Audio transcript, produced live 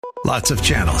Lots of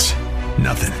channels,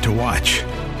 nothing to watch,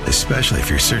 especially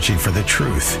if you're searching for the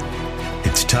truth.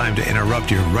 It's time to interrupt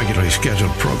your regularly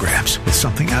scheduled programs with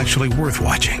something actually worth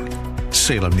watching.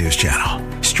 Salem News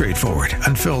Channel. Straightforward,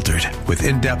 unfiltered, with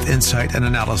in-depth insight and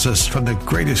analysis from the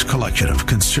greatest collection of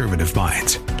conservative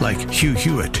minds like Hugh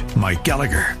Hewitt, Mike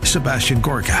Gallagher, Sebastian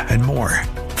Gorka, and more.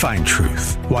 Find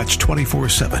truth. Watch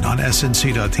 24/7 on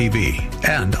snc.tv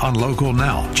and on Local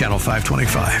Now, Channel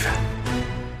 525.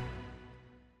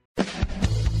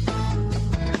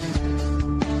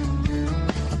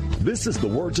 This is the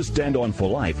Word to Stand On for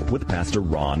Life with Pastor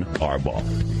Ron Arbaugh.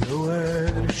 The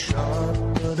word is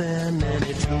sharper than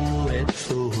any two-edged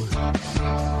sword,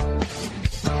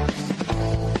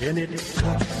 and it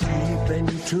cuts deep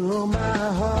into my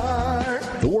heart.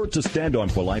 The Word to Stand On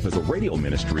for Life is a radio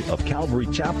ministry of Calvary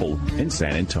Chapel in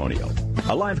San Antonio.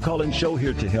 A live call-in show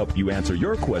here to help you answer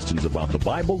your questions about the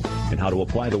Bible and how to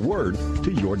apply the Word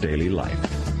to your daily life.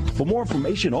 For more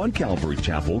information on Calvary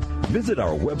Chapel, visit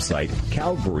our website,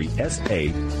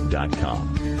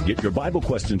 calvarysa.com. Get your Bible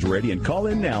questions ready and call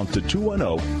in now to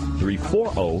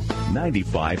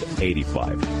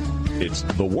 210-340-9585. It's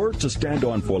The Word to Stand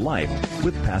On for Life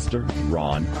with Pastor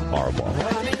Ron Arbaugh.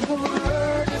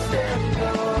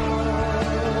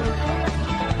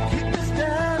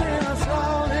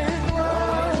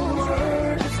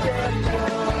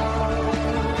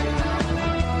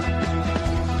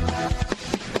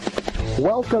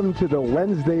 Welcome to the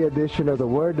Wednesday edition of the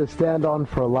Word to Stand On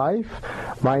for Life.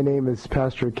 My name is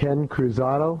Pastor Ken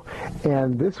Cruzado,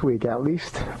 and this week, at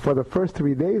least for the first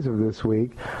 3 days of this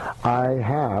week,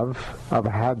 I've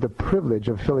had the privilege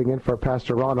of filling in for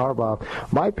Pastor Ron Arbaugh,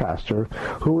 my pastor,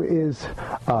 who is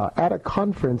at a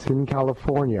conference in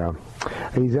California.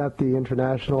 He's at the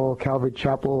International Calvary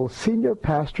Chapel Senior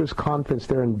Pastors Conference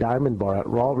there in Diamond Bar at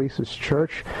Raul Reese's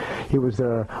Church. He was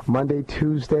there Monday,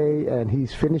 Tuesday, and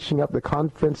he's finishing up the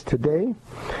conference today.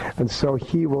 And so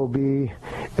he will be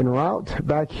en route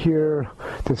back here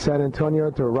to San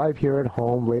Antonio to arrive here at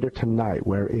home later tonight,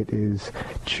 where it is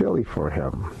chilly for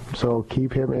him. So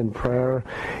keep him in prayer.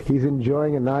 He's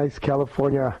enjoying a nice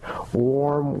California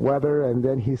warm weather, and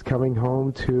then he's coming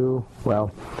home to,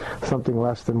 well, something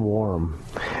less than warm.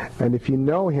 And if you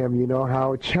know him, you know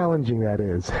how challenging that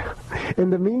is. In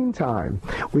the meantime,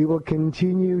 we will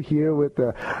continue here with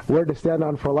the Word to Stand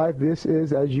On for Life. This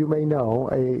is, as you may know,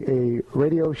 a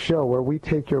radio show where we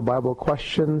take your Bible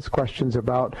questions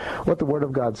about what the Word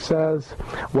of God says,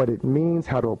 what it means,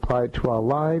 how to apply it to our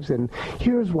lives. And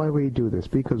here's why we do this,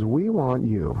 because we want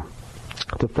you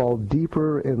to fall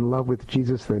deeper in love with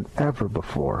Jesus than ever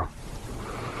before.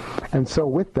 And so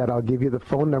with that, I'll give you the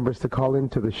phone numbers to call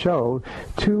into the show,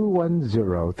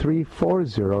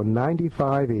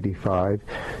 210-340-9585,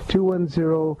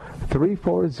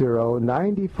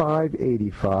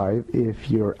 210-340-9585.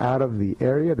 If you're out of the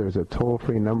area, there's a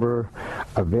toll-free number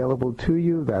available to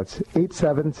you. That's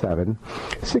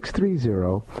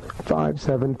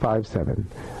 877-630-5757.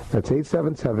 That's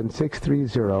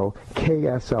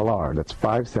 877-630-KSLR. That's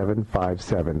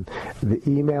 5757. The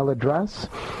email address,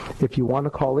 if you want to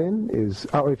call in,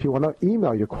 if you want to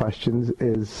email your questions,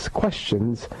 is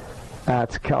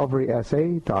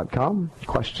questions@calvarysa.com.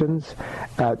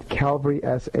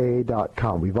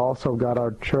 Questions@calvarysa.com. We've also got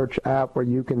our church app where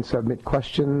you can submit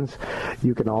questions.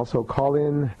 You can also call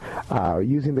in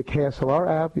using the KSLR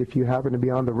app if you happen to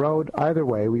be on the road. Either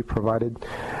way, we provided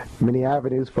many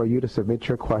avenues for you to submit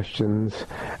your questions,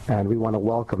 and we want to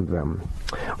welcome them.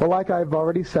 Well, like I've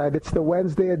already said, it's the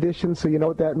Wednesday edition, so you know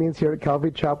what that means here at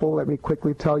Calvary Chapel. Let me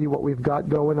quickly tell you what we've got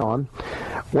going on.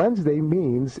 Wednesday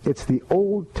means it's the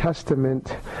Old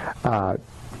Testament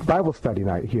Bible study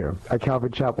night here at Calvary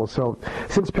Chapel. So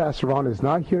since Pastor Ron is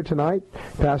not here tonight,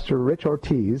 Pastor Rich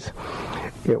Ortiz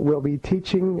will be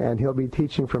teaching, and he'll be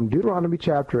teaching from Deuteronomy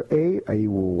chapter 8, a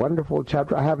wonderful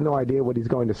chapter. I have no idea what he's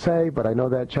going to say, but I know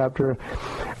that chapter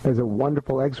is a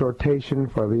wonderful exhortation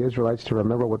for the Israelites to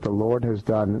remember what the Lord has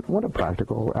done. What a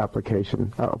practical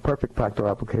application, a perfect practical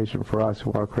application for us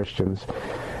who are Christians.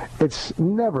 It's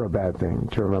never a bad thing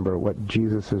to remember what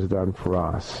Jesus has done for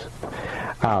us.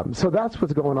 So that's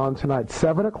what's going on tonight,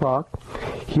 7 o'clock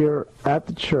here at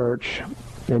the church,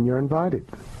 and you're invited.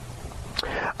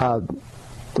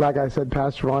 Like I said,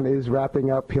 Pastor Ron is wrapping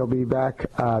up. He'll be back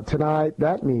tonight.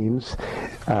 That means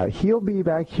he'll be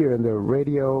back here in the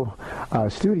radio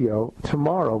studio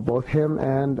tomorrow, both him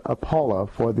and Paula,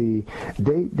 for the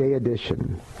Date Day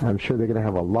edition. I'm sure they're going to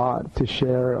have a lot to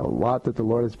share, a lot that the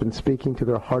Lord has been speaking to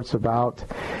their hearts about,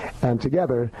 and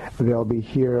together they'll be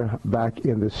here back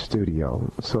in the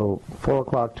studio. So 4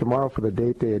 o'clock tomorrow for the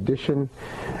Date Day edition.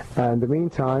 In the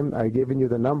meantime, I've given you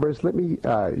the numbers. Let me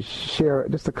share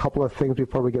just a couple of things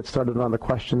before we get started on the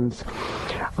questions.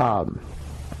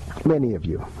 Many of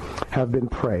you have been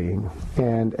praying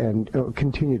and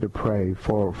continue to pray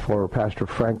for Pastor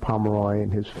Frank Pomeroy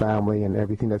and his family and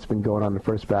everything that's been going on in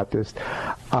First Baptist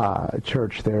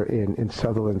Church there in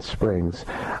Sutherland Springs.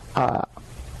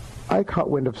 I caught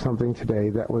wind of something today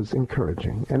that was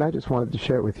encouraging, and I just wanted to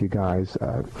share it with you guys.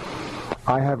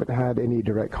 I haven't had any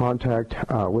direct contact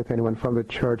with anyone from the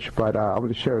church, but I'm going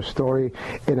to share a story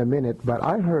in a minute. But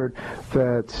I heard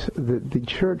that the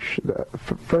church, the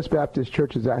First Baptist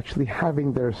Church, is actually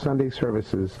having their Sunday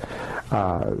services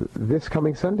this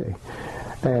coming Sunday.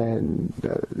 And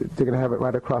they're going to have it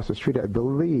right across the street, I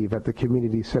believe, at the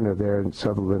community center there in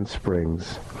Sutherland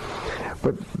Springs.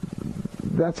 But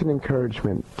that's an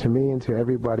encouragement to me and to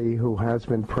everybody who has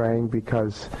been praying,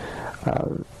 because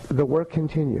the work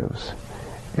continues.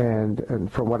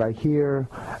 And from what I hear,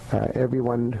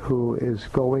 everyone who is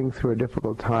going through a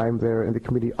difficult time there in the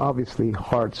community, obviously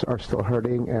hearts are still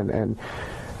hurting and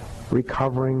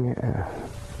recovering,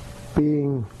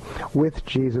 being with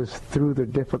Jesus through the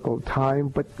difficult time,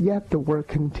 but yet the work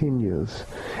continues.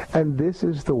 And this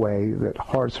is the way that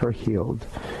hearts are healed.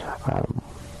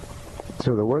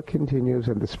 So the work continues,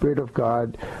 and the Spirit of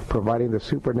God providing the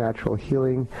supernatural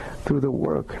healing through the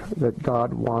work that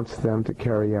God wants them to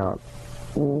carry out.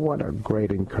 What a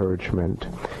great encouragement.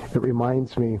 It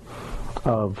reminds me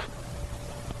of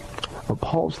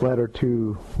Paul's letter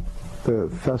to the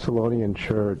Thessalonian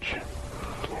church.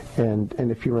 And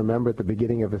if you remember at the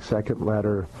beginning of his second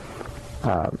letter,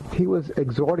 he was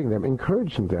exhorting them,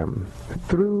 encouraging them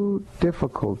through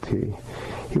difficulty.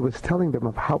 He was telling them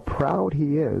of how proud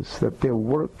he is that their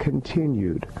work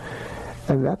continued.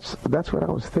 And that's what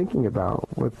I was thinking about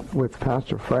with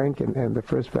Pastor Frank and the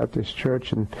First Baptist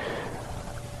Church, and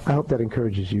I hope that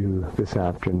encourages you this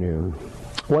afternoon.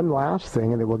 One last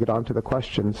thing, and then we'll get on to the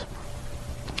questions.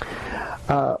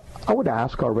 I would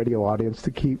ask our radio audience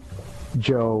to keep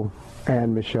Joe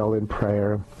and Michelle in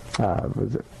prayer. I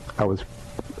was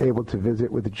able to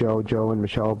visit with Joe. Joe and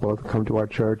Michelle both come to our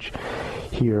church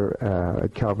here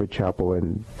at Calvary Chapel,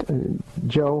 and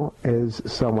Joe is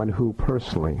someone who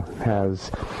personally has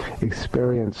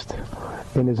experienced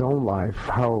in his own life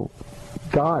how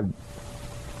God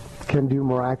can do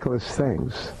miraculous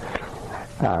things.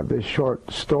 The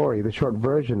short story, the short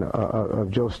version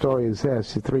of Joe's story is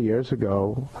this. About 3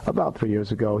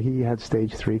 years ago, he had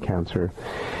stage 3 cancer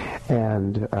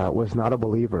and was not a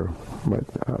believer. But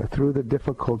through the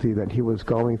difficulty that he was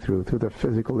going through the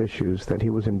physical issues that he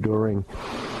was enduring,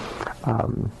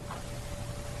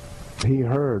 he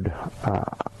heard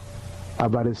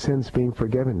about his sins being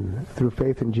forgiven through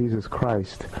faith in Jesus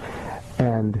Christ.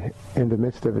 And in the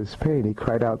midst of his pain, he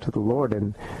cried out to the Lord,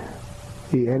 and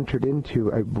he entered into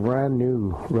a brand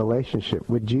new relationship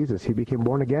with Jesus. He became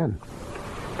born again.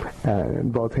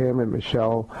 And both him and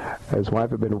Michelle, his wife,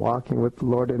 have been walking with the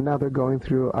Lord, and now they're going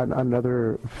through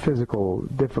another physical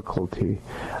difficulty.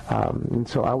 And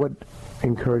so I would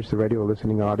encourage the radio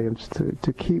listening audience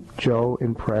to keep Joe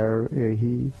in prayer.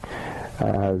 He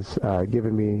has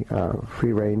given me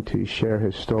free rein to share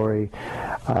his story.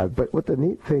 But what the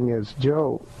neat thing is,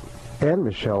 Joe and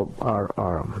Michelle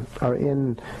are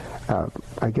in,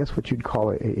 I guess what you'd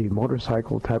call a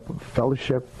motorcycle type of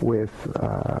fellowship with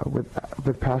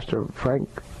Pastor Frank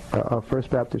of First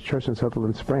Baptist Church in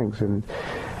Sutherland Springs. And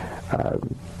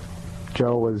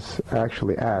Joe was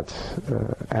actually at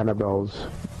Annabelle's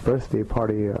birthday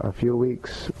party a few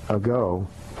weeks ago.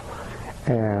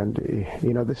 And,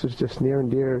 this is just near and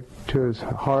dear to his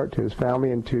heart, to his family,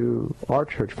 and to our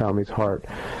church family's heart.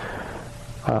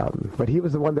 But he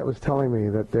was the one that was telling me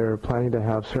that they're planning to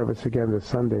have service again this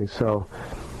Sunday. So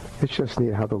it's just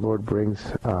neat how the Lord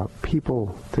brings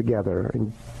people together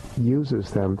and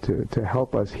uses them to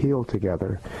help us heal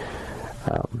together.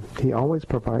 He always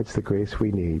provides the grace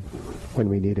we need when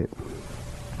we need it.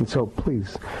 And so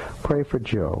please pray for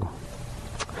Joe.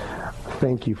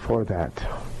 Thank you for that.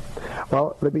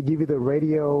 Well, let me give you the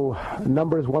radio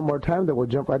numbers one more time, then we'll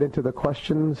jump right into the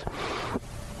questions.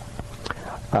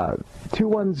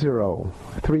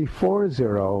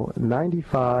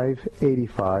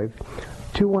 210-340-9585,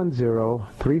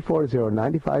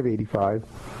 210-340-9585,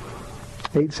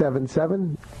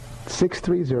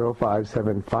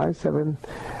 877-630-5757,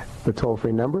 The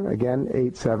toll-free number, again,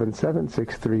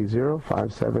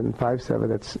 877-630-5757.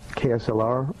 That's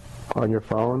KSLR on your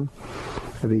phone.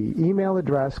 The email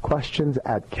address,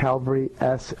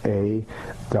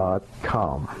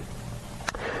 questions@calvarysa.com.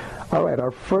 All right,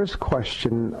 our first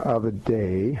question of the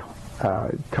day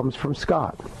comes from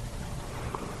Scott.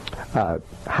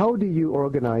 How do you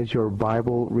organize your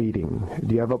Bible reading?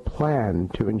 Do you have a plan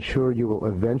to ensure you will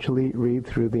eventually read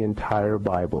through the entire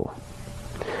Bible?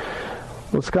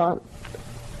 Well, Scott,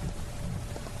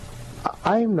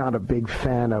 I'm not a big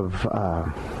fan of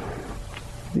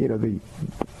the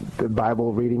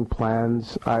Bible reading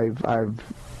plans. I've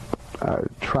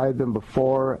tried them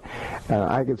before, and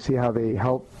I can see how they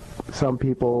help some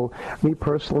people. Me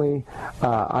personally,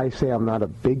 I say I'm not a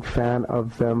big fan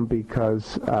of them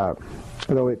because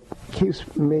though it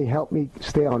may help me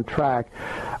stay on track,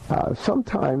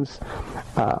 sometimes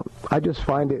I just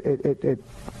find it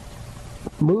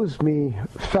moves me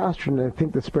faster than I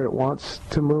think the Spirit wants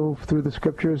to move through the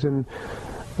Scriptures, and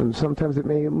sometimes it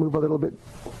may move a little bit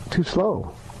too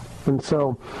slow. And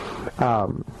so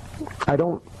I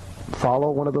don't follow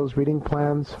one of those reading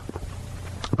plans.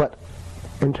 But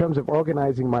in terms of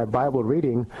organizing my Bible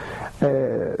reading,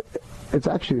 it's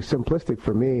actually simplistic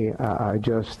for me. I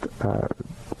just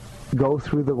go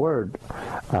through the Word.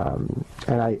 And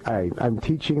I'm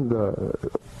teaching the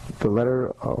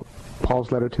letter,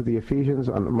 Paul's letter to the Ephesians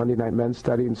on Monday Night Men's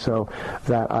Study, and so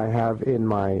that I have in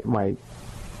my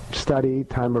study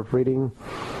time of reading.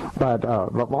 But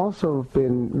I've also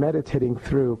been meditating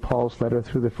through Paul's letter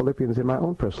through the Philippians in my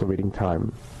own personal reading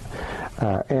time.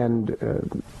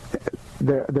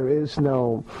 There is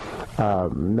no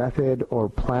method or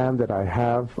plan that I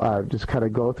have. I just kind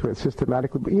of go through it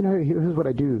systematically. But here's what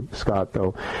I do, Scott,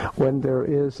 though. When there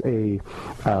is a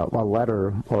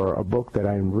letter or a book that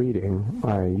I'm reading,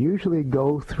 I usually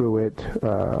go through it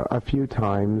a few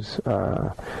times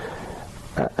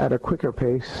at a quicker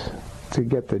pace to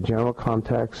get the general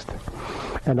context.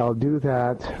 And I'll do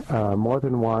that more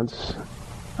than once,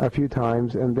 a few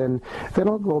times, and then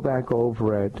I'll go back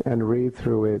over it and read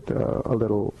through it a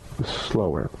little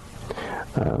slower.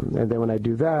 And then when I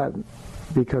do that,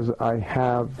 because I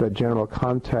have the general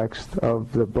context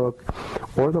of the book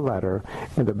or the letter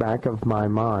in the back of my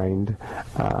mind,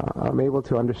 I'm able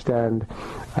to understand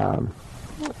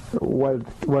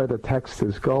where the text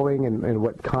is going and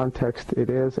what context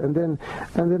it is, and then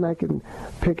I can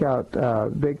pick out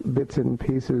big bits and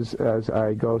pieces as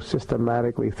I go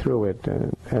systematically through it,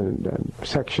 and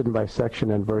section by section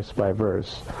and verse by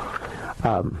verse.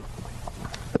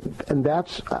 And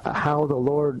that's how the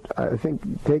Lord, I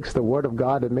think, takes the Word of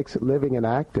God and makes it living and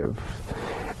active.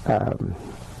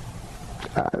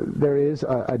 There is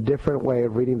a different way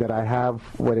of reading that I have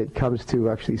when it comes to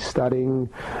actually studying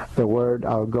the Word.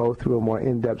 I'll go through a more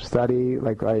in-depth study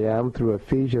like I am through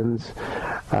Ephesians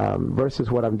versus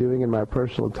what I'm doing in my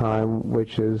personal time,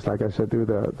 which is, like I said, through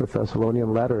the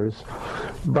Thessalonian letters.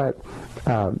 But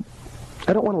I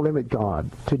don't want to limit God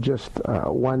to just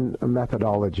one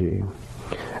methodology.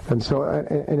 And so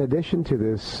in addition to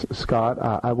this, Scott,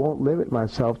 I won't limit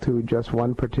myself to just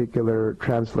one particular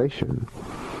translation.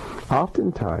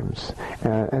 Oftentimes,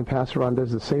 and Pastor Ron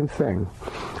does the same thing,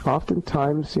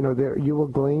 oftentimes, you will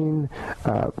glean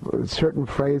certain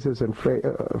phrases and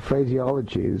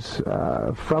phraseologies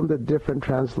from the different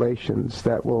translations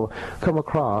that will come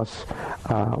across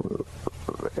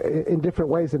in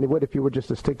different ways than they would if you were just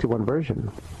to stick to one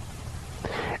version.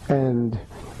 And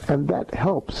that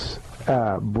helps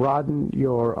broaden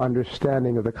your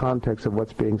understanding of the context of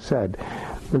what's being said.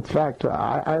 In fact,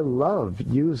 I love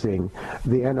using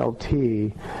the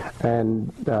NLT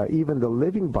and even the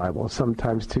Living Bible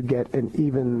sometimes to get an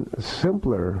even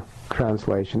simpler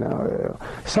translation.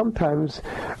 Sometimes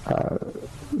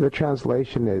the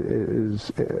translation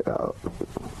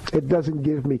it doesn't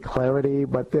give me clarity,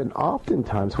 but then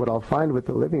oftentimes what I'll find with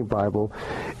the Living Bible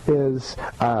is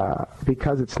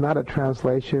because it's not a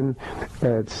translation,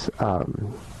 it's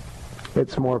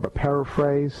more of a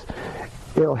paraphrase.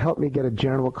 It'll help me get a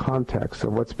general context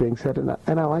of what's being said, and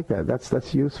I like that.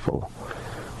 That's useful.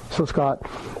 So, Scott,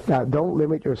 don't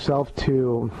limit yourself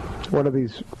to one of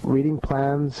these reading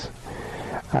plans,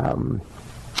 and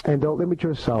don't limit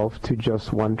yourself to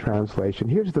just one translation.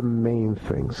 Here's the main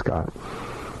thing, Scott.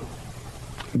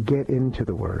 Get into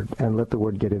the Word and let the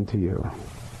Word get into you.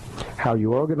 How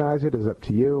you organize it is up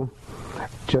to you.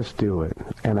 Just do it.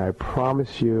 And I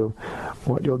promise you,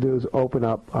 what you'll do is open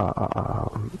up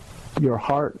your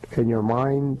heart and your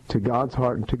mind to God's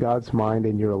heart and to God's mind,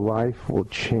 and your life will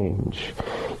change.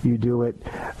 You do it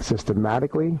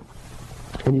systematically,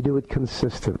 and you do it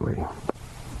consistently.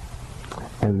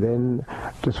 And then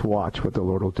just watch what the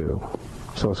Lord will do.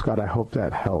 So, Scott, I hope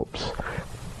that helps.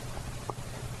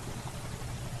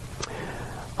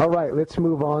 All right, let's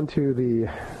move on to the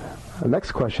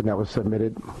next question that was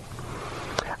submitted.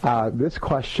 This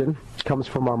question comes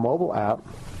from our mobile app.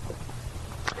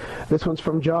 This one's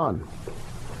from John.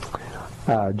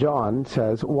 John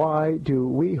says, why do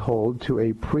we hold to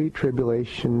a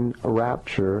pre-tribulation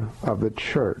rapture of the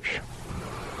church?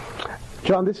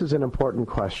 John, this is an important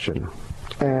question.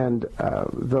 And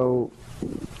though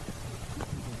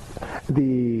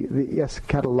the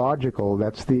eschatological,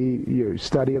 that's your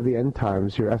study of the end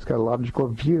times, your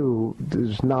eschatological view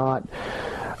does not,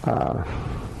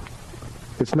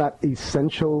 it's not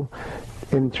essential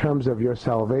in terms of your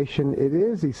salvation. It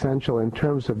is essential in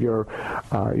terms of your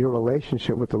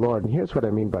relationship with the Lord. And here's what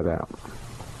I mean by that.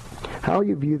 How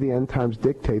you view the end times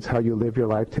dictates how you live your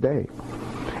life today.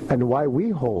 And why we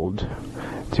hold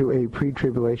to a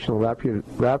pre-tribulational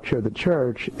rapture of the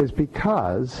church is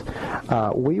because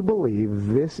we believe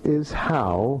this is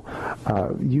how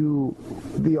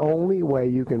the only way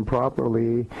you can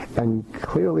properly and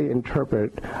clearly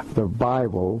interpret the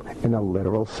Bible in a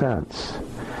literal sense.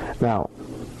 Now,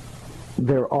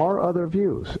 there are other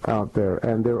views out there,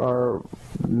 and there are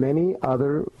many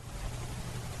other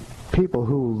people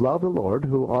who love the Lord,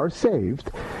 who are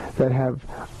saved, that have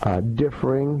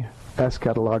differing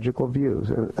eschatological views,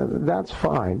 and that's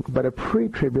fine. But a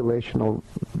pre-tribulational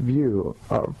view,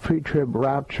 a pre-trib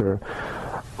rapture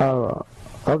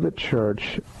of the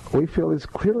church, we feel is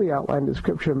clearly outlined in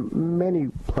Scripture in many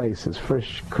places. 1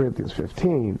 Corinthians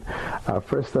 15,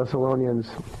 1 Thessalonians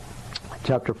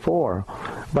chapter 4.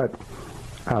 But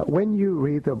when you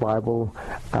read the Bible,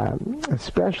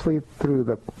 especially through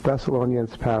the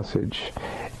Thessalonians passage,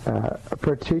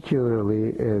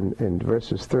 particularly in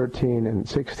verses 13 and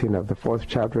 16 of the 4th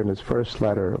chapter in his first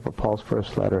letter, of Paul's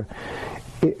first letter,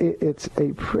 it's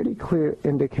a pretty clear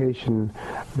indication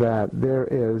that there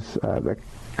is the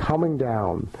coming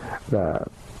down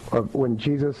of when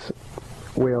Jesus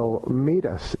will meet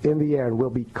us in the air and will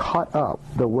be caught up.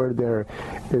 The word there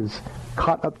is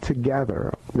caught up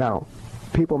together. Now,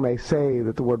 people may say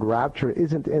that the word rapture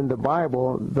isn't in the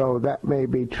Bible, though that may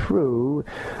be true.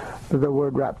 The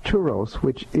word rapturos,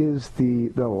 which is the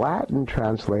Latin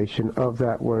translation of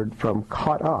that word from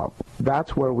caught up,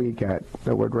 that's where we get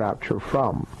the word rapture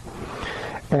from.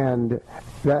 And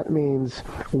that means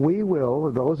we will,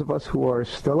 those of us who are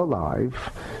still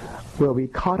alive, will be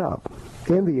caught up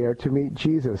in the air to meet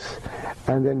Jesus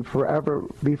and then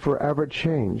be forever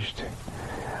changed.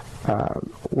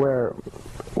 And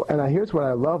here's what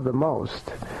I love the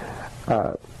most.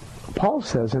 Paul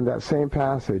says in that same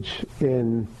passage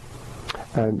in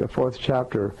the 4th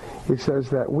chapter, he says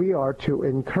that we are to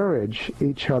encourage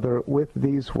each other with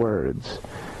these words.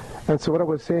 And so what I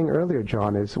was saying earlier,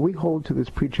 John, is we hold to this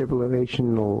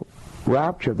pre-tribulational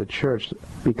rapture of the church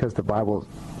because the Bible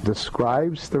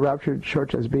describes the rapture of the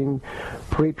church as being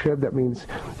pre-trib. That means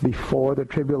before the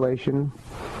tribulation.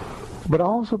 But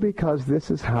also because this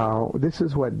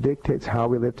is what dictates how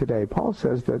we live today. Paul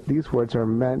says that these words are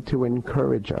meant to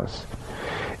encourage us.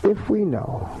 If we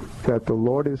know that the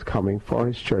Lord is coming for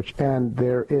his church and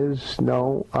there is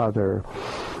no other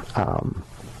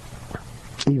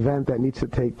event that needs to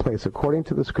take place according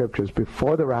to the Scriptures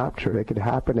before the rapture, it could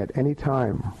happen at any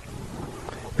time.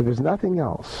 If there's nothing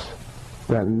else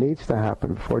that needs to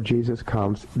happen before Jesus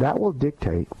comes, that will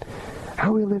dictate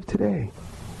how we live today.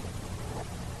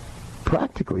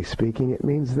 Practically speaking, it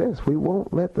means this: we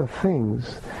won't let the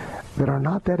things that are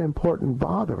not that important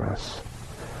bother us.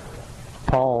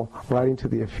 Paul, writing to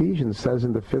the Ephesians, says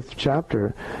in the 5th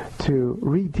chapter to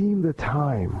redeem the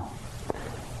time.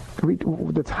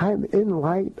 The time in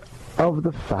light of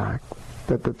the fact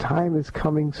that the time is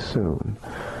coming soon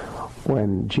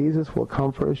when Jesus will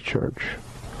come for his church.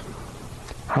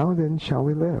 How then shall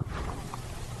we live?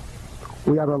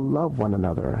 We ought to love one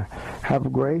another,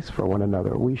 have grace for one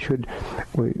another. We should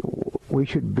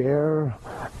bear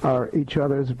each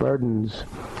other's burdens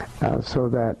so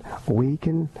that we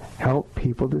can help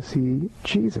people to see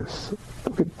Jesus.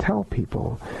 We could tell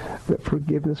people that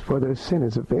forgiveness for their sin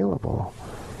is available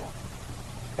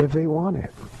if they want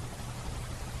it.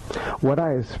 What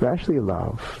I especially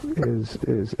love is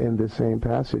in the same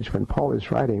passage when Paul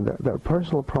is writing, the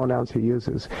personal pronouns he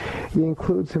uses. He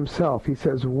includes himself. He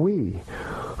says, we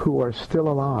who are still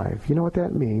alive. You know what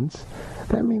that means?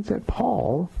 That means that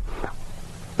Paul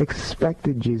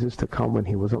expected Jesus to come when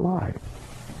he was alive.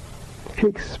 He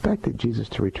expected Jesus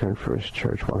to return for his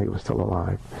church while he was still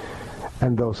alive.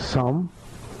 And though some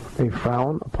may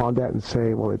frown upon that and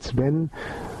say, well, it's been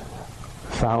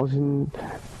 1,000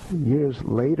 years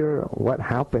later, what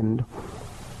happened?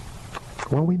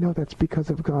 Well, we know that's because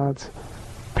of God's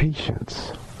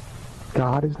patience.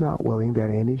 God is not willing that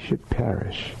any should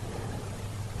perish.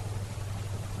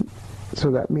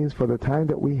 So that means for the time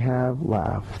that we have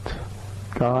left,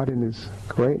 God in His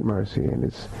great mercy and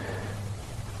His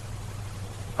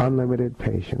unlimited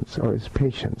patience, or His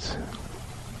patience,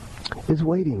 is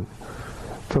waiting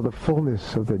till the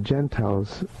fullness of the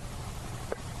Gentiles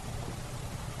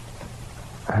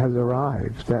has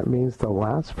arrived. That means the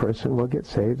last person will get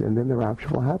saved and then the rapture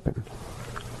will happen.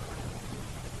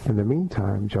 In the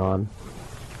meantime, John,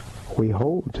 we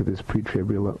hold to this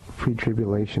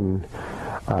pre-tribulation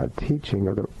teaching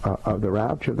of the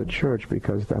rapture of the church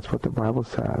because that's what the Bible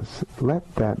says.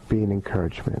 Let that be an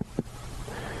encouragement.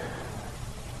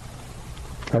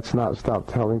 Let's not stop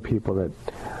telling people that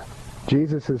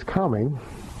Jesus is coming,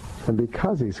 and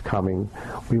because He's coming,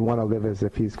 we want to live as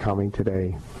if He's coming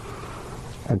today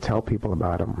and tell people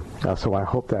about Him. So I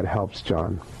hope that helps,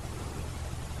 John.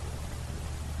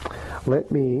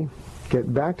 Let me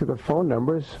get back to the phone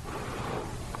numbers.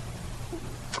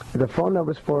 The phone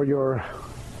numbers for your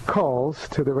calls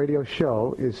to the radio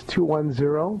show is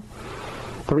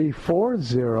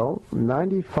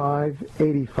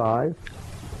 210-340-9585.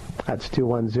 That's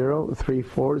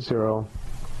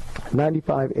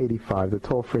 210-340-9585. The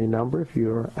toll-free number, if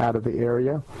you're out of the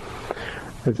area,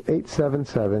 is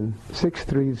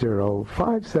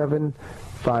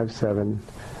 877-630-5757.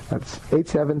 That's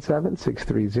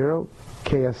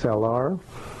 877-630-KSLR.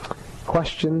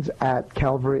 Questions at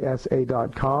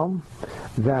calvarysa.com.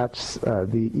 That's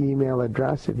the email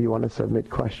address if you want to submit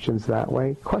questions that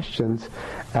way. Questions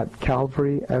at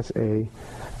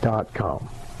calvarysa.com.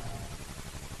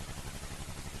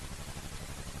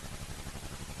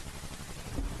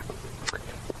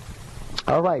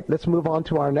 All right, let's move on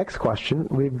to our next question.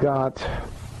 We've got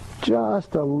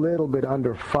just a little bit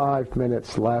under 5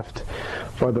 minutes left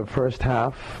for the first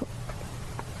half.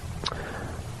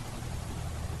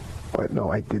 But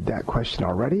no, I did that question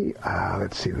already.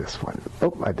 Let's see this one.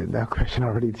 Oh, I did that question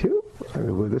already too. Let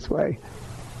me move this way.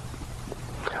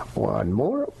 One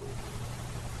more.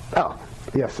 Oh,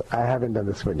 yes, I haven't done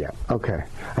this one yet. Okay.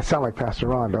 I sound like Pastor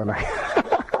Ron, don't I?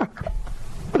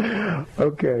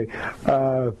 Okay.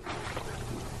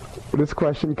 This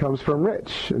question comes from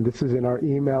Rich, and this is in our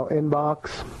email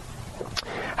inbox.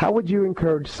 How would you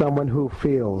encourage someone who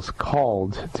feels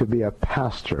called to be a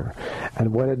pastor,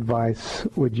 and what advice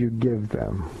would you give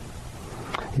them?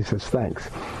 He says, thanks.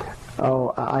 Oh,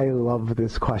 I love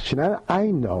this question. I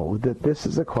know that this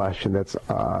is a question that's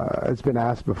it's been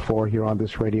asked before here on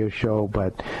this radio show,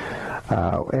 but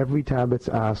every time it's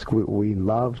asked, we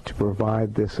love to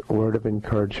provide this word of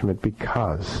encouragement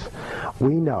because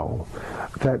we know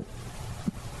that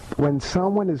when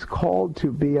someone is called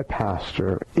to be a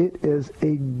pastor, it is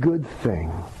a good thing.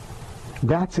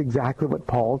 That's exactly what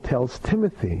Paul tells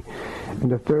Timothy. In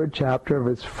the 3rd chapter of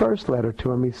his first letter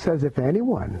to him, he says, if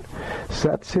anyone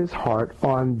sets his heart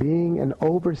on being an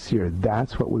overseer,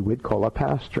 that's what we would call a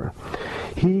pastor.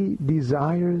 He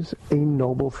desires a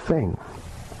noble thing.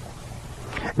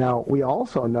 Now, we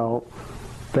also know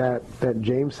that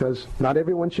James says, not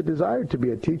everyone should desire to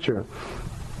be a teacher.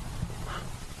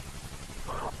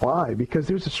 Why? Because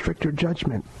there's a stricter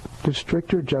judgment. There's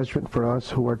stricter judgment for us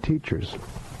who are teachers.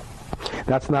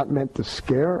 That's not meant to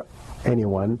scare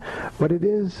anyone, but it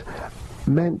is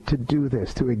meant to do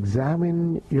this, to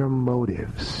examine your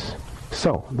motives.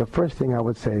 So, the first thing I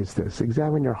would say is this: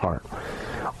 examine your heart.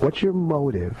 What's your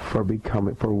motive for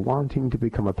wanting to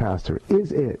become a pastor?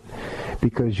 Is it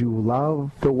because you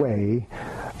love the way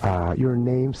your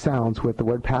name sounds with the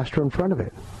word pastor in front of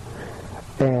it?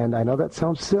 And I know that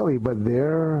sounds silly, but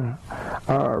there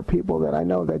are people that I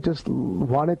know that just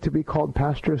want it to be called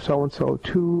Pastor so-and-so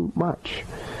too much.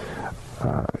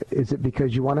 Is it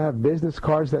because you want to have business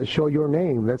cards that show your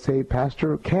name that say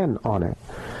Pastor Ken on it?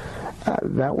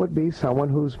 That would be someone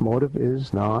whose motive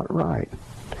is not right,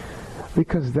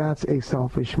 because that's a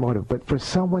selfish motive. But for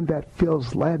someone that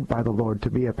feels led by the Lord to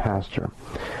be a pastor,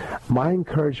 my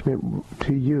encouragement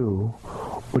to you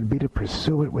would be to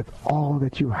pursue it with all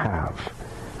that you have.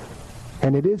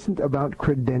 And it isn't about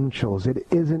credentials. It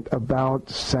isn't about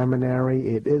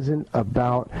seminary. It isn't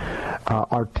about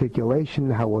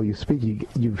articulation, how well you speak.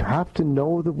 You have to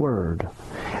know the Word.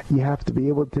 You have to be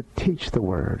able to teach the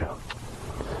Word.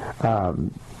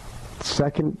 2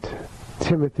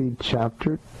 Timothy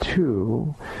chapter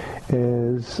 2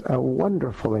 is a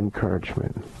wonderful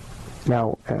encouragement.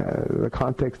 Now, the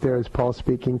context there is Paul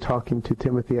talking to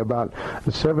Timothy about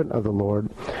the servant of the Lord.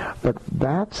 But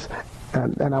that's,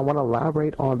 and I want to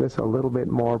elaborate on this a little bit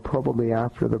more probably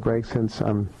after the break, since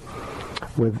I'm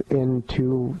within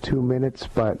two minutes.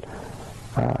 But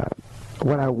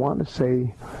what I want to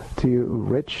say to you,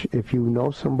 Rich, if you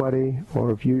know somebody or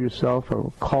if you yourself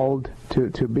are called to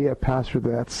be a pastor,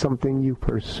 that's something you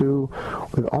pursue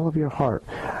with all of your heart.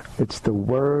 It's the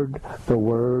Word, the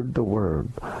Word, the Word.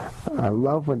 I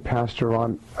love when Pastor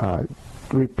Ron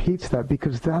repeats that,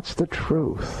 because that's the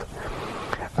truth.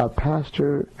 A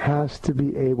pastor has to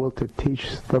be able to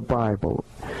teach the Bible.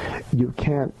 You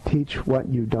can't teach what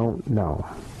you don't know.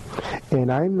 And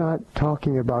I'm not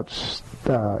talking about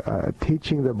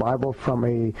teaching the Bible from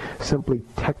a simply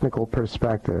technical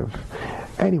perspective.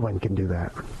 Anyone can do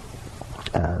that.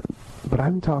 But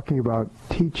I'm talking about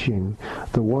teaching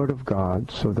the Word of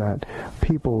God so that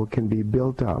people can be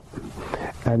built up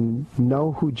and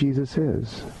know who Jesus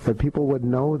is. That people would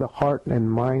know the heart and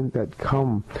mind that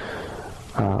come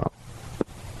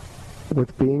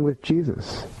with being with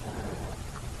Jesus.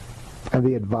 And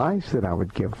the advice that I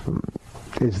would give them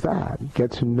is that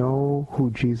get to know who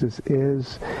Jesus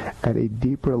is at a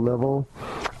deeper level.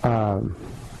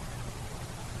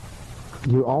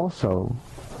 You also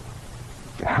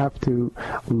have to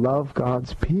love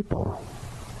God's people.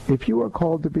 If you are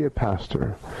called to be a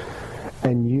pastor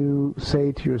and you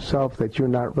say to yourself that you're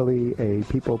not really a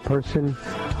people person,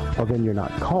 well, then you're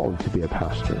not called to be a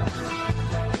pastor.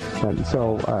 And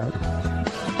so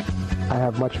I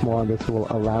have much more on this. We'll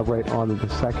elaborate on in the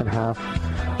second half.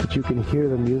 But you can hear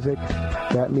the music.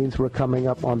 That means we're coming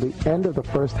up on the end of the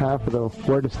first half of the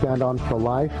Word to Stand On for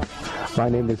Life. My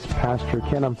name is Pastor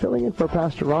Ken. I'm filling in for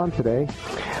Pastor Ron today.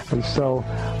 And so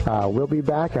we'll be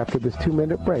back after this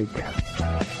 2-minute break.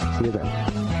 See you then.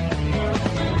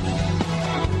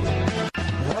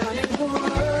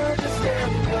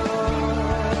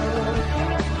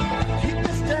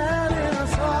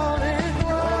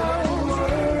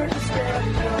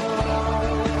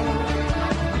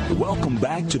 Welcome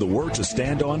back to the Word to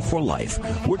Stand On for Life.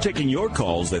 We're taking your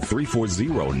calls at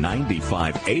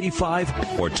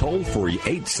 340-9585 or toll-free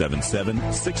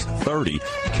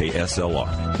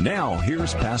 877-630-KSLR. Now,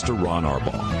 here's Pastor Ron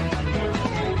Arbaugh.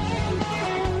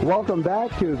 Welcome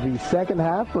back to the second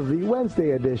half of the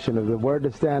Wednesday edition of the Word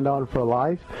to Stand On for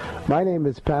Life. My name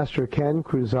is Pastor Ken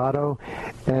Cruzado,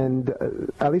 and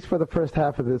at least for the first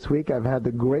half of this week, I've had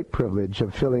the great privilege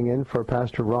of filling in for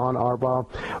Pastor Ron Arbaugh.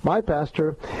 My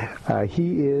pastor,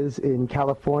 he is in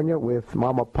California with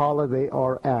Mama Paula. They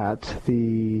are at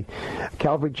the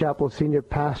Calvary Chapel Senior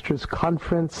Pastors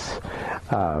Conference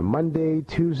Monday,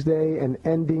 Tuesday, and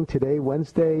ending today,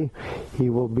 Wednesday. He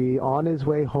will be on his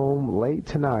way home late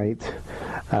tonight,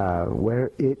 where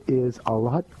it is a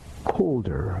lot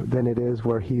colder than it is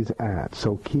where he's at.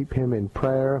 So keep him in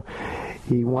prayer.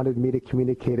 He wanted me to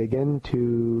communicate again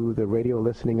to the radio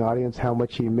listening audience how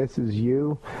much he misses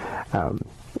you,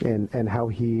 and how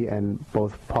he and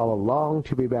both Paula long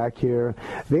to be back here.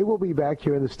 They will be back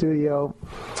here in the studio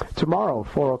tomorrow,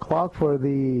 4 o'clock, for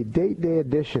the Date Day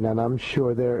edition, and I'm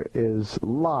sure there is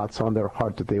lots on their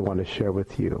heart that they want to share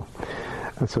with you.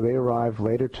 And so they arrive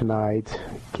later tonight.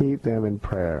 Keep them in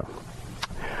prayer.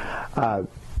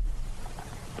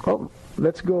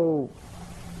 Let's go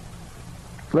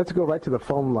right to the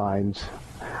phone lines.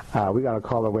 We got a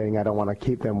caller waiting. I don't want to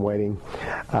keep them waiting.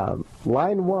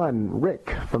 Line 1,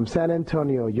 Rick from San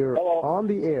Antonio. You're Hello. On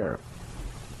the air.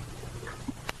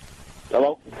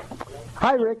 Hello?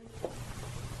 Hi, Rick.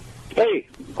 Hey,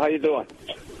 how you doing?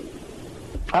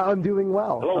 I'm doing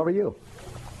well. Hello. How are you?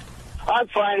 I'm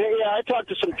fine. Yeah, I talked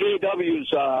to some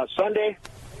KWs Sunday.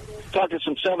 Talked to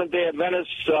some Seventh-day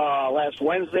Adventists last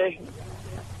Wednesday.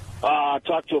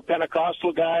 Talked to a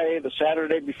Pentecostal guy the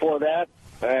Saturday before that.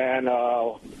 And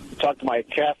talked to my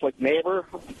Catholic neighbor.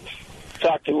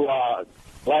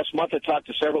 Last month I talked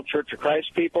to several Church of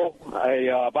Christ people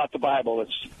about the Bible.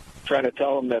 It's trying to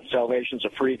tell them that salvation's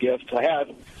a free gift. I have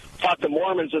talked to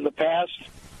Mormons in the past.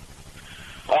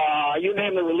 You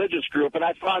name the religious group, and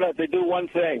I found out they do one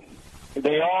thing.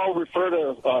 They all refer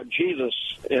to Jesus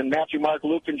in Matthew, Mark,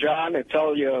 Luke, and John. They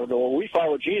tell you, well, we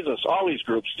follow Jesus. All these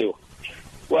groups do.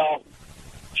 Well,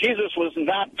 Jesus was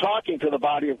not talking to the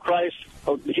body of Christ.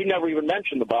 He never even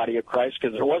mentioned the body of Christ,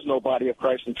 because there was no body of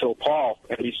Christ until Paul.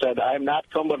 And he said, I am not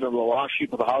come unto the lost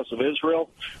sheep of the house of Israel,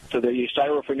 to the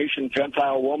Syrophoenician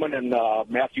Gentile woman in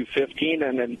Matthew 15.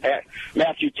 And in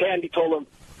Matthew 10, he told them,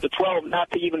 the 12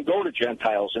 not to even go to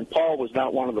Gentiles. And Paul was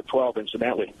not one of the 12,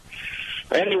 incidentally.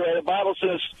 Anyway, the Bible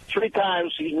says 3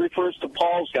 times he refers to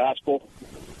Paul's gospel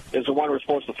as the one we're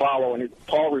supposed to follow, and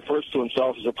Paul refers to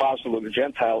himself as apostle of the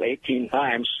Gentile 18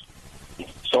 times.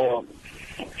 So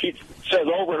he says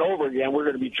over and over again, we're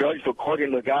going to be judged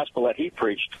according to the gospel that he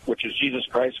preached, which is Jesus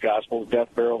Christ's gospel, death,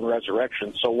 burial, and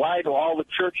resurrection. So why do all the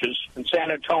churches in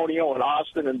San Antonio and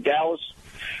Austin and Dallas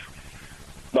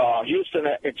Houston,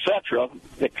 etc.,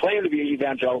 that claim to be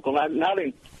evangelical, not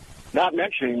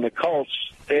mentioning the cults.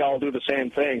 They all do the same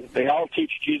thing. They all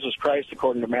teach Jesus Christ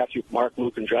according to Matthew, Mark,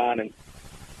 Luke, and John. And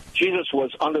Jesus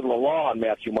was under the law in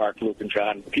Matthew, Mark, Luke, and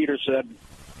John. Peter said,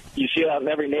 you see out in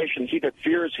every nation, he that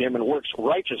fears him and works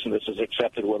righteousness is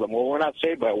accepted with him. Well, we're not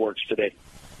saved by works today.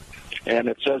 And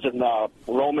it says in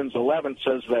Romans 11,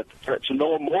 says that it's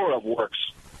no more of works.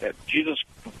 Jesus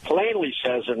plainly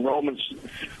says in Romans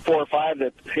 4:5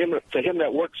 that to him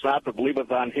that works not, but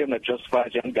believeth on him that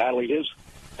justifies the ungodly, his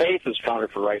faith is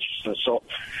counted for righteousness. So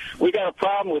we got a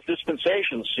problem with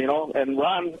dispensations, and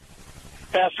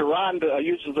Pastor Ron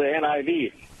uses the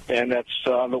NIV, and that's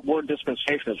the word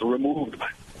dispensation is removed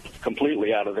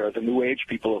completely out of there. The New Age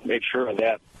people have made sure of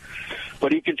that.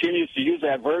 But he continues to use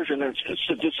that version, and it's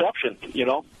a deception,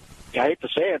 I hate to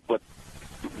say it, but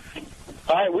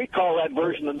we call that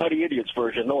version the Nutty Idiots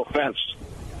version. No offense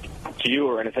to you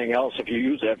or anything else if you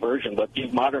use that version, but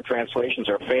these modern translations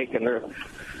are fake, and they're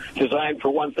designed for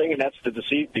one thing, and that's to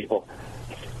deceive people.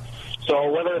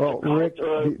 So whether it's Rick,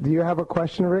 do you have a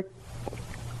question, Rick?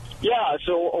 Yeah.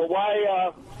 So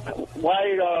why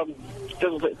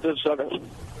does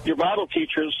your Bible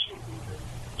teachers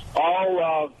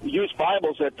all use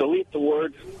Bibles that delete the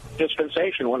word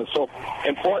dispensation when it's so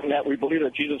important that we believe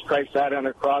that Jesus Christ died on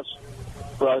the cross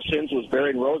for our sins, was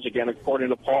buried, and rose again according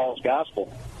to Paul's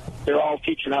gospel? They're all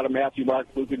teaching out of Matthew, Mark,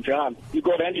 Luke, and John. You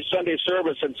go to any Sunday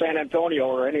service in San Antonio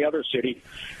or any other city,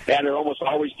 and they're almost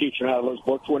always teaching out of those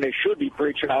books when they should be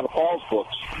preaching out of Paul's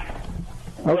books.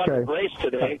 We're under grace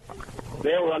today.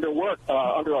 They were under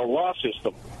a law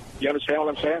system. You understand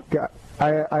what I'm saying? Yeah,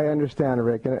 I understand,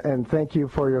 Rick, and thank you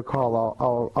for your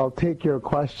call. I'll take your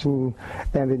question,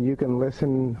 and then you can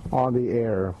listen on the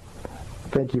air.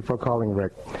 Thank you for calling,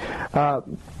 Rick.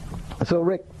 So,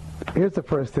 Rick, here's the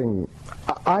first thing.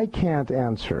 I can't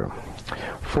answer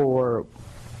for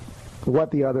what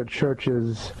the other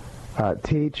churches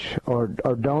teach or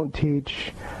don't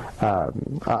teach.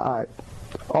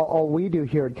 All we do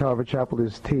here at Calvary Chapel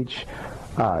is teach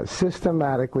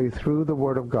systematically through the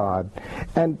Word of God,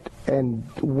 and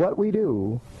what we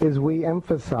do is we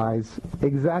emphasize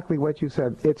exactly what you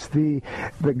said. It's the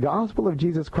gospel of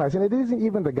Jesus Christ, and it isn't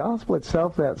even the gospel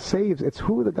itself that saves. It's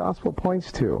who the gospel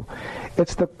points to.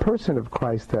 It's the person of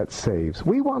Christ that saves.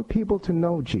 We want people to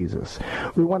know Jesus.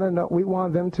 We want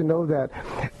them to know that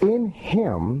in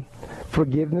Him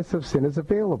forgiveness of sin is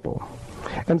available.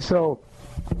 And so,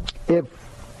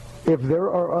 if there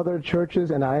are other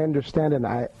churches, and I understand and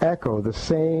I echo the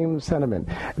same sentiment,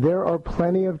 there are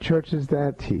plenty of churches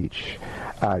that teach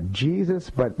Jesus,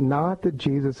 but not the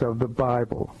Jesus of the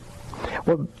Bible.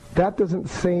 Well, that doesn't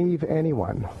save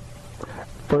anyone.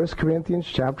 1 Corinthians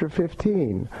chapter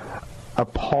 15, a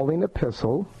Pauline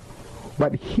epistle,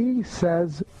 but he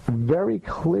says very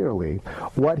clearly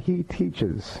what he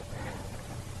teaches.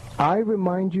 I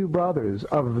remind you, brothers,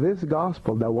 of this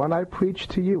gospel, that when I preach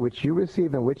to you, which you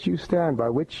receive and which you stand, by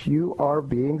which you are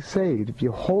being saved, if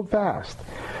you hold fast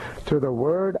to the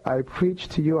word I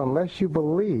preached to you, unless you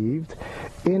believed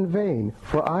in vain.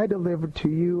 For I delivered to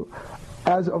you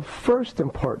as of first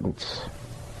importance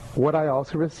what I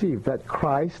also received, that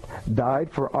Christ died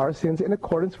for our sins in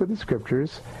accordance with the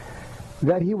Scriptures,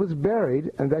 that he was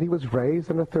buried, and that he was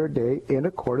raised on the third day in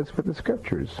accordance with the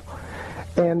Scriptures.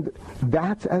 And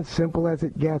that's as simple as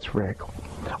it gets, Rick.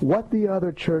 What the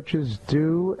other churches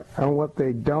do and what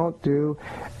they don't do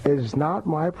is not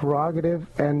my prerogative,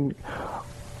 and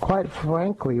quite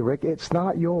frankly, Rick, it's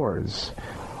not yours.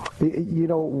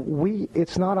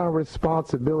 It's not our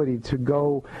responsibility to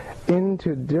go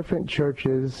into different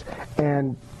churches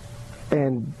and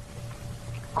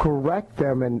correct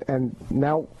them, and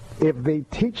now if they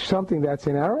teach something that's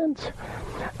inerrant,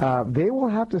 they will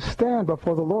have to stand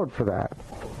before the Lord for that.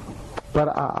 But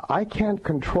I can't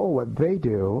control what they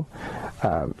do.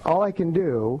 All I can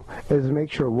do is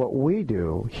make sure what we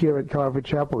do here at Calvary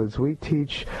Chapel is we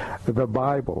teach the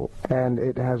Bible, and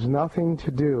it has nothing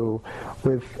to do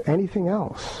with anything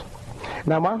else.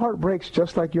 Now, my heart breaks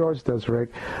just like yours does, Rick,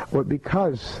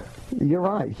 because you're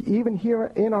right. Even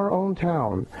here in our own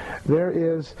town, there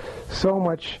is so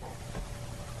much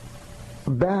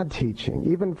bad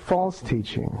teaching, even false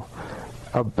teaching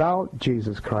about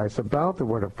Jesus Christ, about the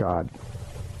Word of God.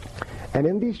 And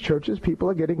in these churches, people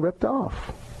are getting ripped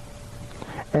off.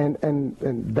 And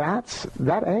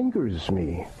that angers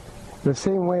me. The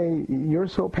same way you're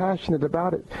so passionate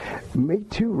about it. Me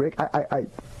too, Rick.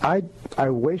 I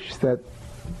wish that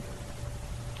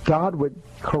God would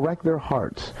correct their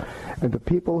hearts. And the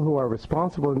people who are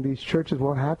responsible in these churches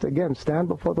will have to, again, stand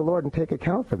before the Lord and take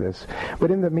account for this. But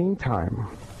in the meantime,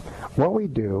 What we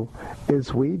do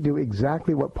is we do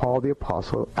exactly what Paul the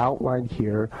Apostle outlined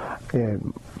here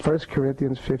in 1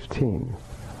 Corinthians 15.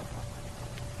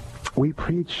 We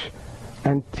preach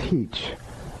and teach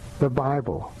the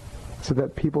Bible so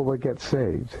that people will get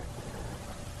saved.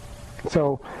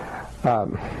 So,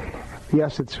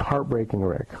 yes, it's heartbreaking,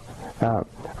 Rick.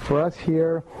 For us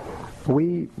here,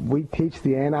 we teach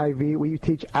the NIV. We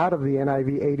teach out of the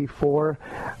NIV 84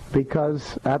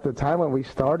 because at the time when we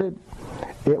started,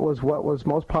 it was what was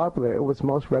most popular. It was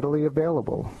most readily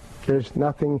available. There's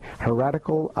nothing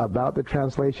heretical about the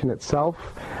translation itself.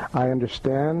 I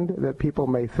understand that people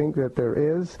may think that there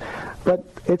is, but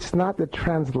it's not the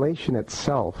translation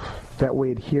itself that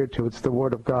we adhere to. It's the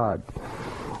Word of God.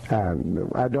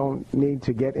 I don't need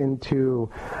to get into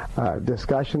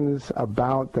discussions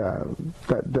about the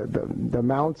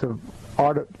amounts of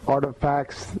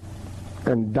artifacts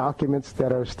and documents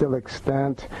that are still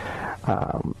extant.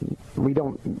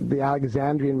 The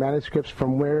Alexandrian manuscripts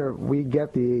from where we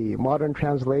get the modern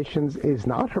translations is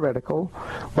not heretical,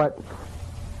 but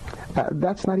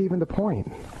that's not even the point.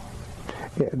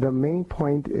 The main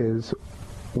point is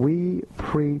we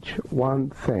preach one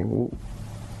thing: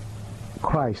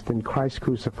 Christ and Christ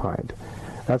crucified.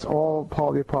 That's all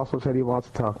Paul the Apostle said he wants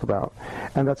to talk about,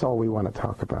 and that's all we want to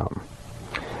talk about.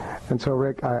 And so,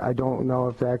 Rick, I don't know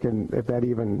if that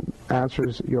even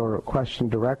answers your question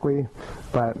directly,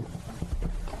 but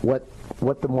what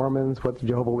the Mormons, what the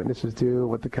Jehovah's Witnesses do,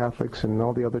 what the Catholics and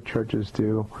all the other churches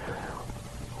do,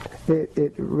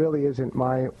 it really isn't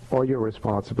my or your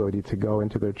responsibility to go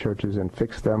into their churches and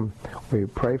fix them. We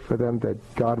pray for them that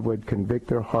God would convict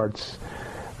their hearts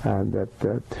and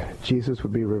that Jesus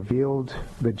would be revealed,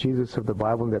 the Jesus of the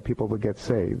Bible, and that people would get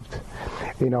saved.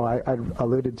 You know, I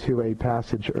alluded to a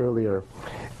passage earlier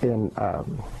in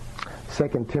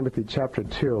 2 Timothy chapter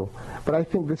 2, but I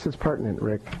think this is pertinent,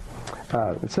 Rick.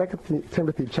 2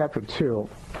 Timothy chapter 2,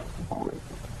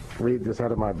 read this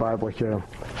out of my Bible here.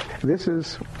 This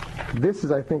is,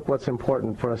 I think, what's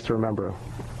important for us to remember.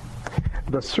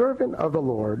 The servant of the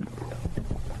Lord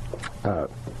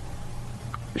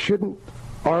shouldn't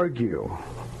argue.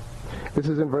 This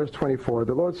is in verse 24.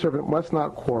 The Lord's servant must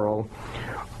not quarrel.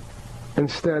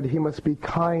 Instead, he must be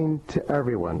kind to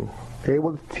everyone,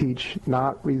 able to teach,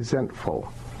 not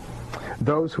resentful.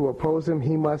 Those who oppose him,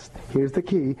 he must, here's the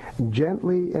key,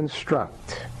 gently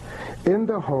instruct, in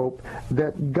the hope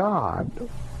that God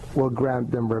will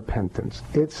grant them repentance.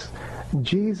 It's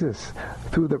Jesus,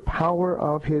 through the power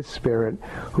of his Spirit,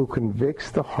 who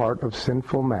convicts the heart of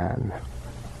sinful man.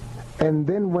 And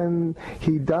then when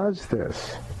he does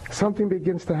this, something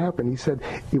begins to happen. He said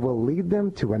he will lead them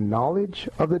to a knowledge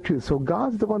of the truth. So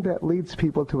God's the one that leads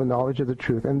people to a knowledge of the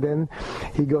truth. And then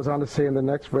he goes on to say in the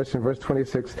next verse, in verse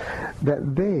 26,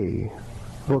 that they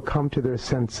will come to their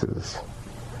senses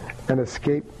and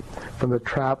escape from the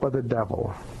trap of the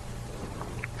devil,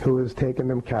 who has taken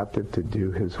them captive to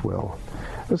do his will.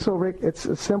 And so, Rick, it's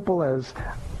as simple as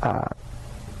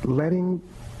letting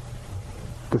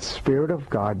the Spirit of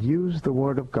God use the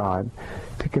Word of God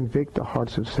to convict the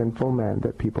hearts of sinful men,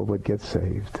 that people would get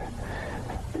saved.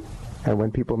 And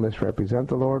when people misrepresent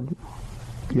the Lord,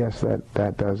 yes,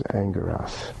 that does anger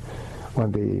us.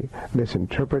 When they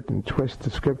misinterpret and twist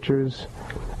the Scriptures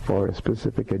for a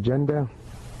specific agenda,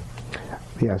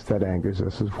 yes, that angers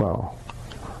us as well.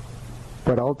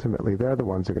 But ultimately, they're the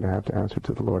ones who are going to have to answer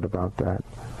to the Lord about that.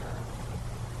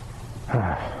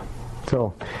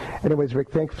 So, anyways, Rick,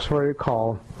 thanks for your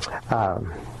call.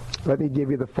 Let me give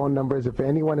you the phone numbers. If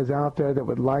anyone is out there that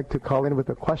would like to call in with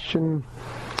a question,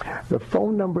 the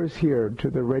phone numbers here to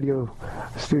the radio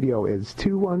studio is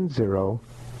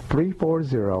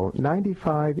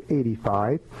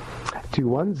 210-340-9585,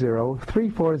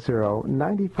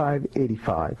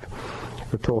 210-340-9585.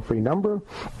 The toll-free number,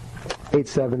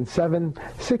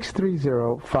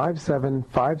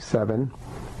 877-630-5757,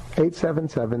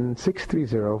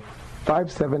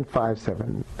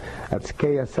 877-630-5757. That's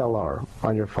KSLR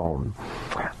on your phone.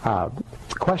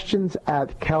 Questions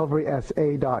at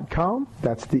calvarysa.com.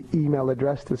 That's the email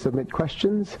address to submit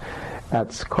questions.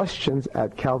 That's questions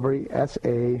at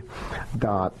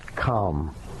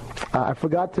calvarysa.com. I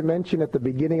forgot to mention at the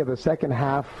beginning of the second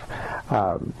half,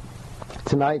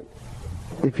 tonight,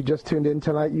 if you just tuned in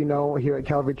tonight, you know here at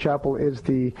Calvary Chapel is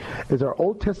our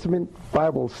Old Testament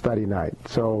Bible study night.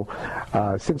 So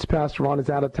since Pastor Ron is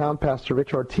out of town, Pastor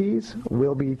Rich Ortiz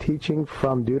will be teaching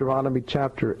from Deuteronomy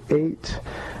chapter 8.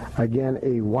 Again,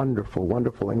 a wonderful,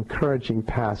 wonderful, encouraging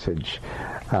passage.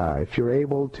 If you're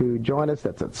able to join us,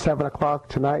 that's at 7 o'clock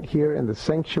tonight here in the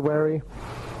sanctuary.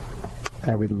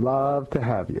 And we'd love to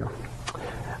have you.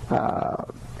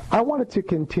 I wanted to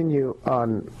continue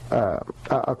on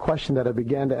a question that I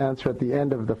began to answer at the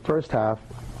end of the first half,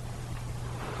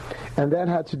 and that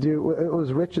had to do, it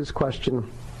was Rich's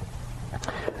question.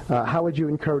 How would you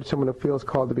encourage someone who feels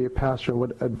called to be a pastor, and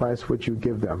what advice would you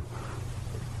give them?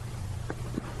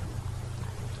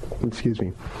 Excuse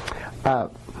me.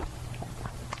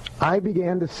 I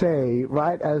began to say,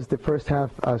 right as the first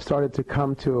half started to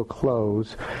come to a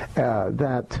close,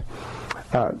 that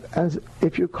as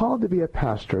if you're called to be a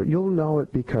pastor, you'll know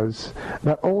it because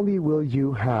not only will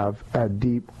you have a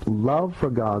deep love for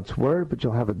God's Word, but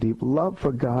you'll have a deep love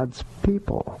for God's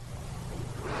people.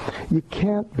 You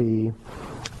can't be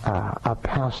a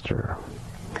pastor.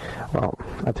 Well,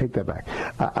 I take that back.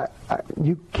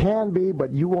 You can be,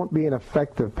 but you won't be an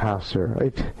effective pastor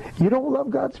if you don't love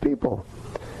God's people.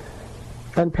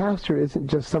 And pastor isn't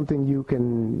just something you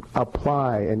can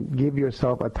apply and give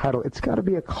yourself a title. It's got to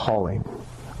be a calling.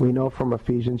 We know from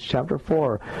Ephesians chapter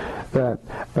 4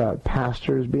 that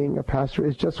pastors, being a pastor,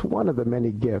 is just one of the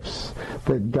many gifts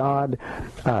that God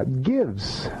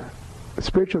gives,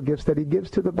 spiritual gifts that he gives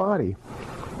to the body.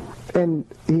 And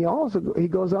he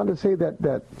goes on to say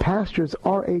that pastors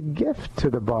are a gift to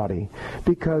the body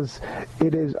because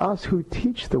it is us who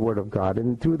teach the Word of God.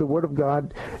 And through the Word of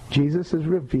God, Jesus is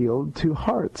revealed to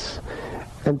hearts.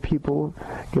 And people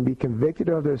can be convicted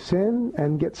of their sin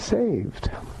and get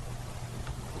saved.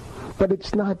 But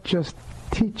it's not just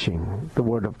teaching the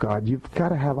Word of God. You've got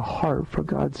to have a heart for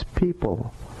God's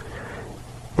people.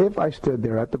 If I stood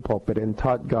there at the pulpit and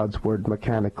taught God's Word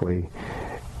mechanically,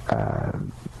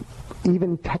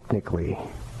 even technically,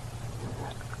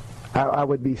 I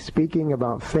would be speaking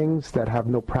about things that have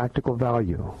no practical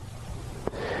value.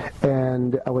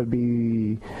 And I would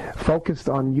be focused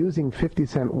on using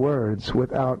 50-cent words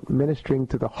without ministering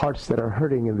to the hearts that are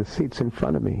hurting in the seats in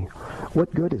front of me.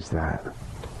 What good is that?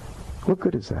 What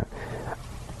good is that?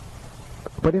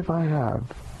 But if I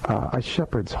have a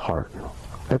shepherd's heart,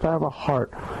 if I have a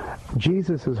heart,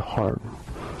 Jesus' heart,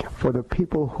 for the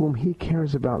people whom he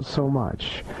cares about so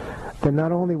much, then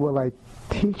not only will I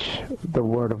teach the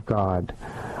Word of God,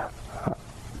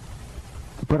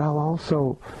 but I'll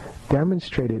also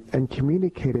demonstrate it and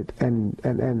communicate it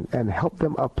and help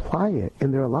them apply it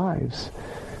in their lives.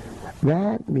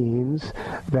 That means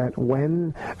that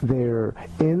when they're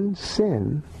in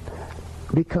sin,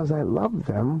 because I love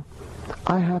them,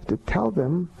 I have to tell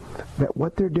them that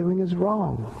what they're doing is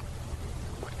wrong.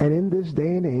 And in this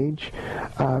day and age,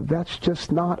 that's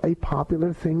just not a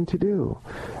popular thing to do.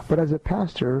 But as a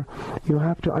pastor, you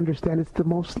have to understand it's the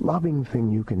most loving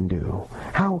thing you can do.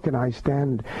 How can I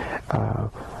stand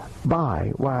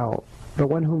by while the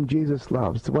one whom Jesus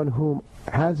loves, the one whom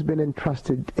has been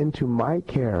entrusted into my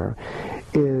care,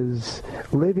 is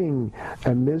living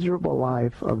a miserable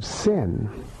life of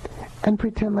sin and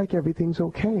pretend like everything's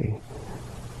okay?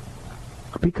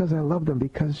 Because I love them,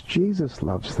 because Jesus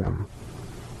loves them.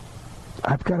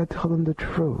 I've got to tell them the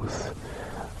truth.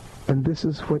 And this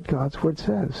is what God's Word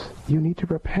says. You need to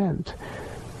repent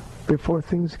before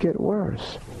things get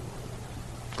worse.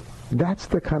 That's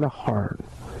the kind of heart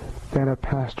that a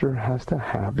pastor has to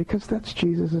have, because that's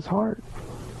Jesus' heart.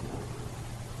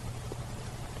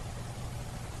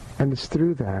 And it's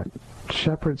through that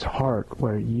shepherd's heart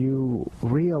where you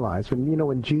realize,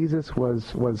 when Jesus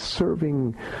was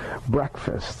serving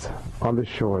breakfast on the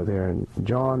shore there, and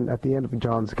John, at the end of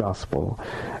John's gospel,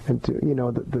 and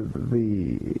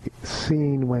the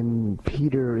scene when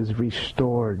Peter is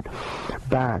restored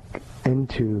back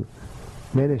into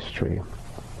ministry,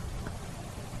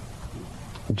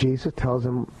 Jesus tells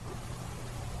him,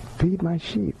 feed my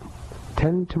sheep,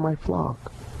 tend to my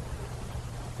flock.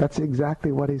 That's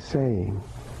exactly what he's saying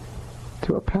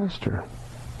to a pastor.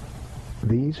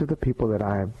 These are the people that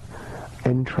I have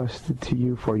entrusted to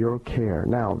you for your care.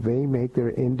 Now, they make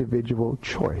their individual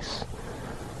choice.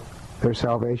 Their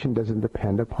salvation doesn't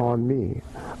depend upon me.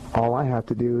 All I have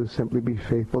to do is simply be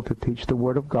faithful to teach the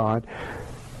Word of God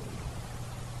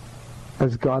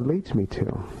as God leads me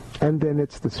to. And then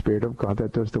it's the Spirit of God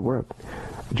that does the work.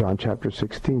 John chapter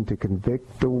 16, to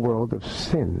convict the world of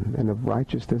sin and of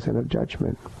righteousness and of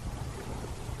judgment.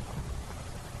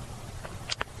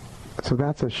 So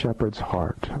that's a shepherd's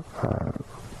heart.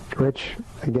 Rich,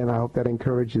 again, I hope that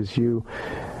encourages you.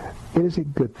 It is a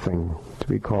good thing to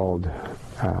be called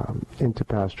into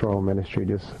pastoral ministry.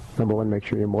 Just, number one, make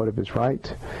sure your motive is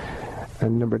right.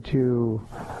 And number two,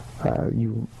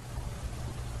 you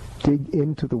dig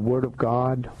into the Word of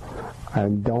God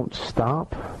and don't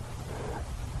stop.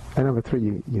 And number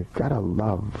three, you've got to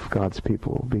love God's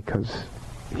people because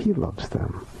He loves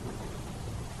them.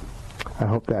 I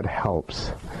hope that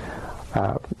helps.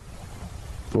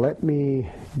 let me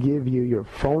give you your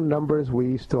phone numbers.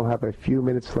 We still have a few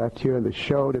minutes left here in the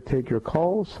show to take your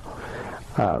calls.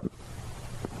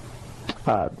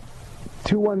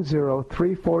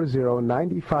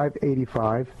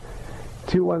 210-340-9585.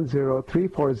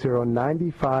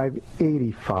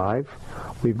 210-340-9585.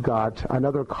 We've got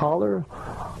another caller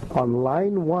on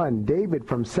line 1. David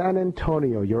from San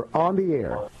Antonio. You're on the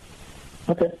air.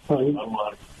 Okay.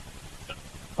 Email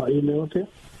it to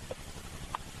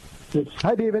you?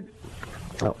 Hi, David.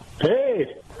 Oh.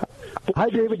 Hey. Hi,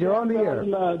 David. You're on the air.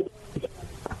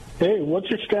 Hey, what's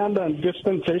your stand on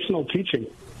dispensational teaching?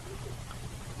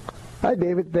 Hi,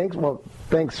 David. Thanks. Well,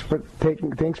 thanks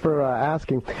for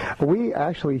asking. We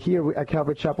actually here at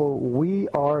Calvary Chapel, we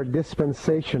are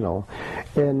dispensational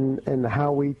in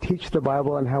how we teach the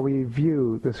Bible and how we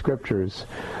view the Scriptures.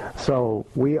 So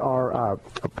we are a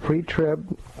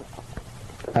pre-trib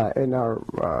in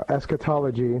our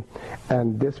eschatology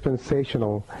and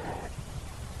dispensational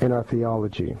in our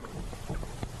theology.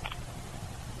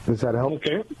 Does that help?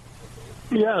 Okay.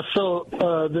 Yeah, so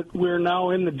we're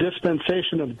now in the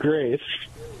dispensation of grace.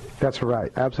 That's right,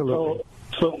 absolutely.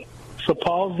 So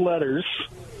Paul's letters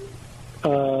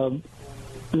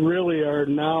really are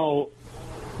now,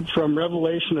 from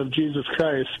revelation of Jesus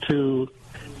Christ to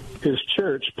his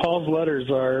church, Paul's letters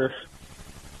are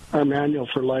our manual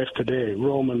for life today,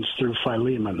 Romans through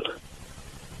Philemon.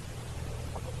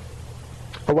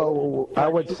 Well, I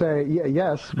would say,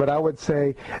 yes, but I would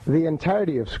say the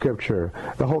entirety of Scripture,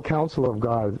 the whole counsel of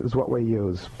God is what we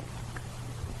use.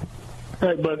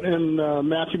 Right, but in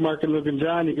Matthew, Mark, and Luke, and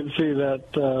John, you can see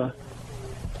that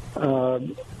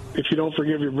if you don't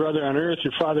forgive your brother on earth,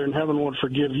 your Father in heaven won't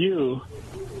forgive you.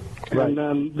 Right. And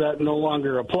then that no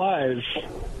longer applies.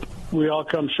 We all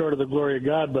come short of the glory of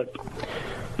God, but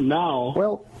now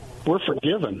we're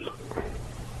forgiven.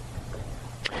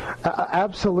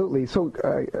 Absolutely. So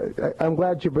I'm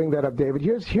glad you bring that up, David.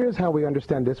 Here's how we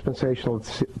understand dispensational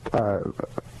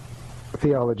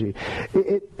theology.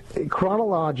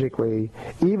 Chronologically,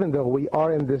 even though we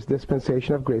are in this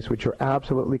dispensation of grace, which you're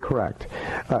absolutely correct,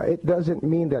 it doesn't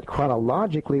mean that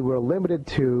chronologically we're limited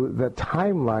to the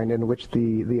timeline in which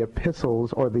the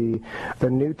epistles or the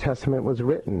New Testament was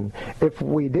written. If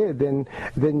we did, then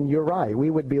you're right.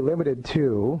 We would be limited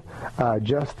to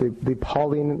just the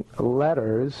Pauline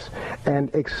letters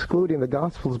and excluding the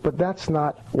Gospels, but that's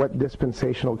not what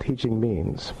dispensational teaching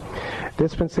means.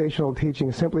 Dispensational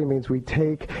teaching simply means we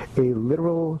take a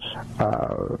literal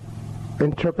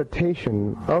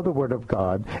interpretation of the Word of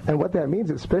God, and what that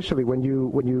means, especially what you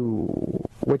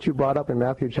brought up in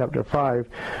Matthew chapter 5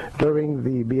 during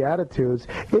the Beatitudes,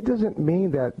 it doesn't mean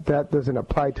that doesn't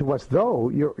apply to us. Though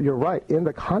you're right in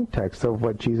the context of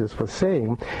what Jesus was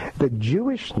saying, the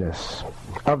Jewishness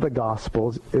of the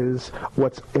Gospels is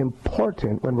what's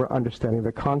important when we're understanding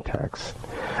the context.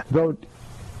 Though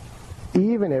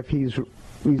even if he's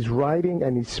writing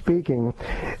and he's speaking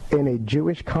in a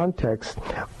Jewish context,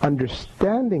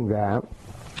 understanding that,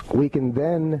 we can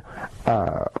then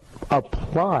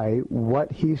apply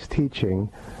what he's teaching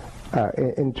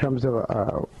in terms of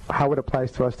how it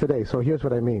applies to us today. So here's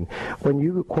what I mean. When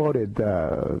you quoted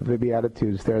the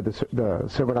Beatitudes there, the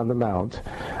Sermon on the Mount,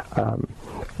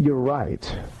 you're right.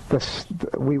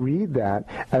 We read that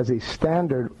as a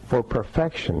standard for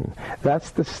perfection.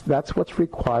 That's what's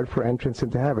required for entrance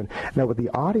into heaven. Now, with the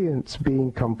audience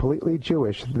being completely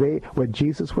Jewish, what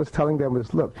Jesus was telling them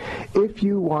was, look, if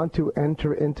you want to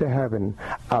enter into heaven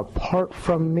apart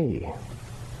from me,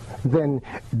 then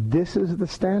this is the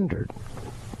standard.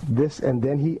 And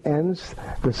then he ends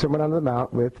the Sermon on the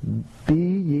Mount with, be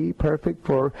ye perfect,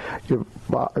 for your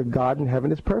God in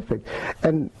heaven is perfect.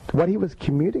 And what he was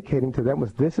communicating to them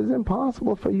was, this is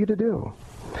impossible for you to do.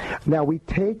 Now we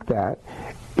take that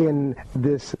in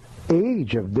this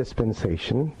age of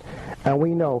dispensation, and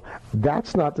we know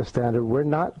that's not the standard.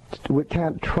 We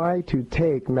can't try to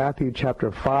take Matthew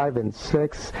chapter 5 and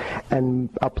 6 and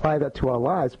apply that to our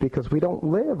lives, because we don't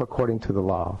live according to the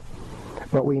law.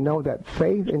 But we know that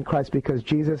faith in Christ, because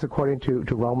Jesus, according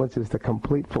to Romans, is the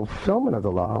complete fulfillment of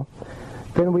the law,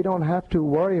 then we don't have to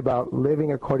worry about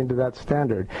living according to that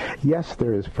standard. Yes,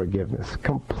 there is forgiveness,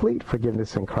 complete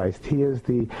forgiveness in Christ. He is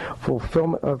the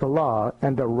fulfillment of the law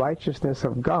and the righteousness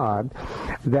of God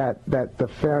that the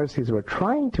Pharisees were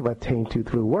trying to attain to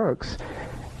through works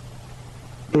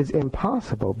is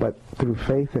impossible, but through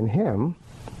faith in him,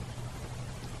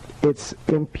 it's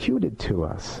imputed to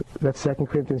us. That's 2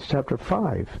 Corinthians chapter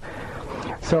 5.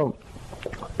 So,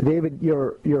 David,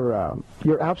 you're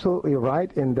absolutely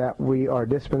right in that we are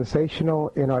dispensational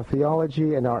in our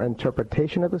theology and our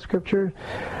interpretation of the Scripture.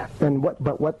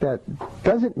 But what that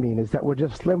doesn't mean is that we're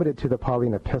just limited to the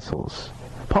Pauline epistles.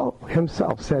 Paul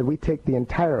himself said we take the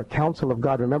entire counsel of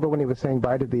God. Remember when he was saying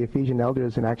bye to the Ephesian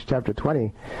elders in Acts chapter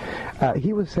 20?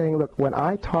 He was saying, look, when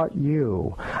I taught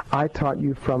you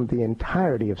from the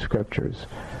entirety of Scriptures.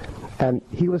 And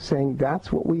he was saying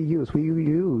that's what we use. We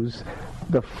use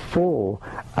the full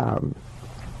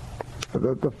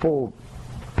the full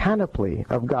panoply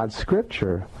of God's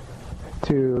Scripture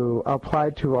to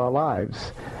apply to our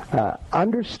lives.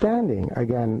 Understanding,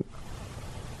 again,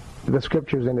 the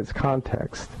Scriptures in its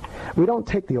context. We don't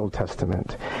take the Old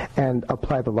Testament and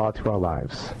apply the law to our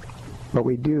lives. But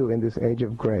we do, in this age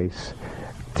of grace,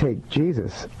 take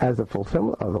Jesus as the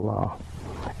fulfillment of the law.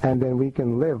 And then we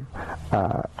can live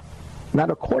not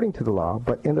according to the law,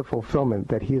 but in the fulfillment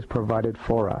that he has provided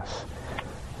for us.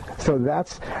 So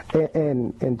that's,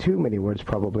 in too many words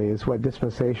probably, is what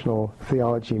dispensational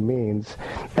theology means.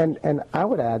 And I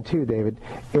would add too, David,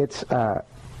 it's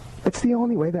the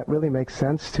only way that really makes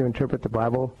sense to interpret the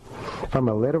Bible from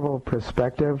a literal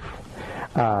perspective.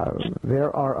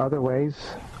 There are other ways,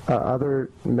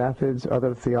 other methods,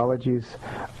 other theologies,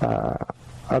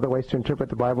 other ways to interpret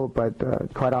the Bible, but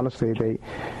quite honestly,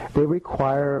 they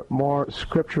require more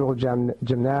scriptural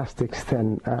gymnastics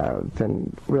than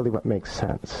really what makes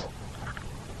sense.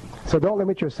 So don't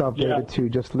limit yourself, David, to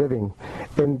just living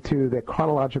into the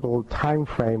chronological time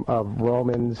frame of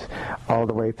Romans all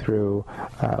the way through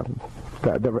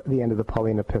the end of the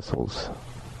Pauline epistles.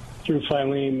 Through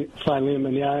Philemon,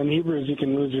 in Hebrews you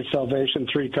can lose your salvation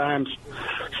 3 times.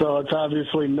 So it's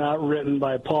obviously not written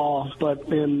by Paul, but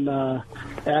in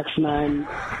Acts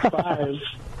 9:5,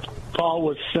 Paul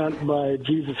was sent by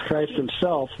Jesus Christ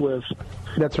himself with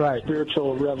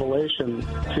spiritual revelation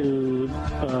to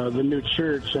the new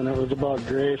church, and it was about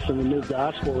grace, and the new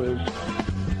gospel is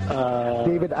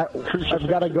David, I've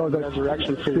got to go.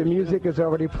 The music is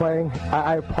already playing.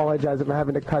 I apologize if I'm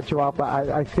having to cut you off, but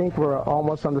I think we're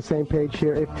almost on the same page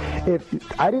here.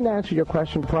 If I didn't answer your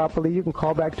question properly, you can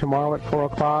call back tomorrow at 4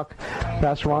 o'clock.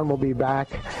 Pastor Ron will be back,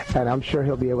 and I'm sure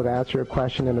he'll be able to answer your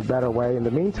question in a better way. In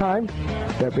the meantime,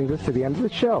 that brings us to the end of the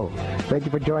show. Thank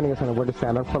you for joining us on A Word to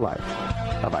Stand On for Life.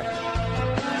 Bye-bye.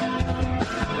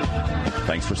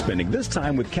 Thanks for spending this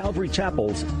time with Calvary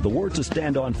Chapel's The Word to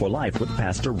Stand On for Life with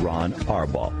Pastor Ron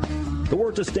Arbaugh. The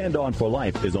Word to Stand On for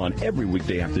Life is on every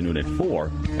weekday afternoon at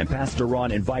 4, and Pastor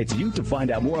Ron invites you to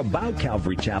find out more about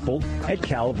Calvary Chapel at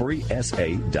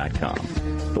calvarysa.com.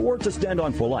 The Word to Stand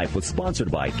On for Life was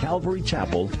sponsored by Calvary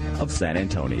Chapel of San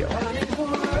Antonio.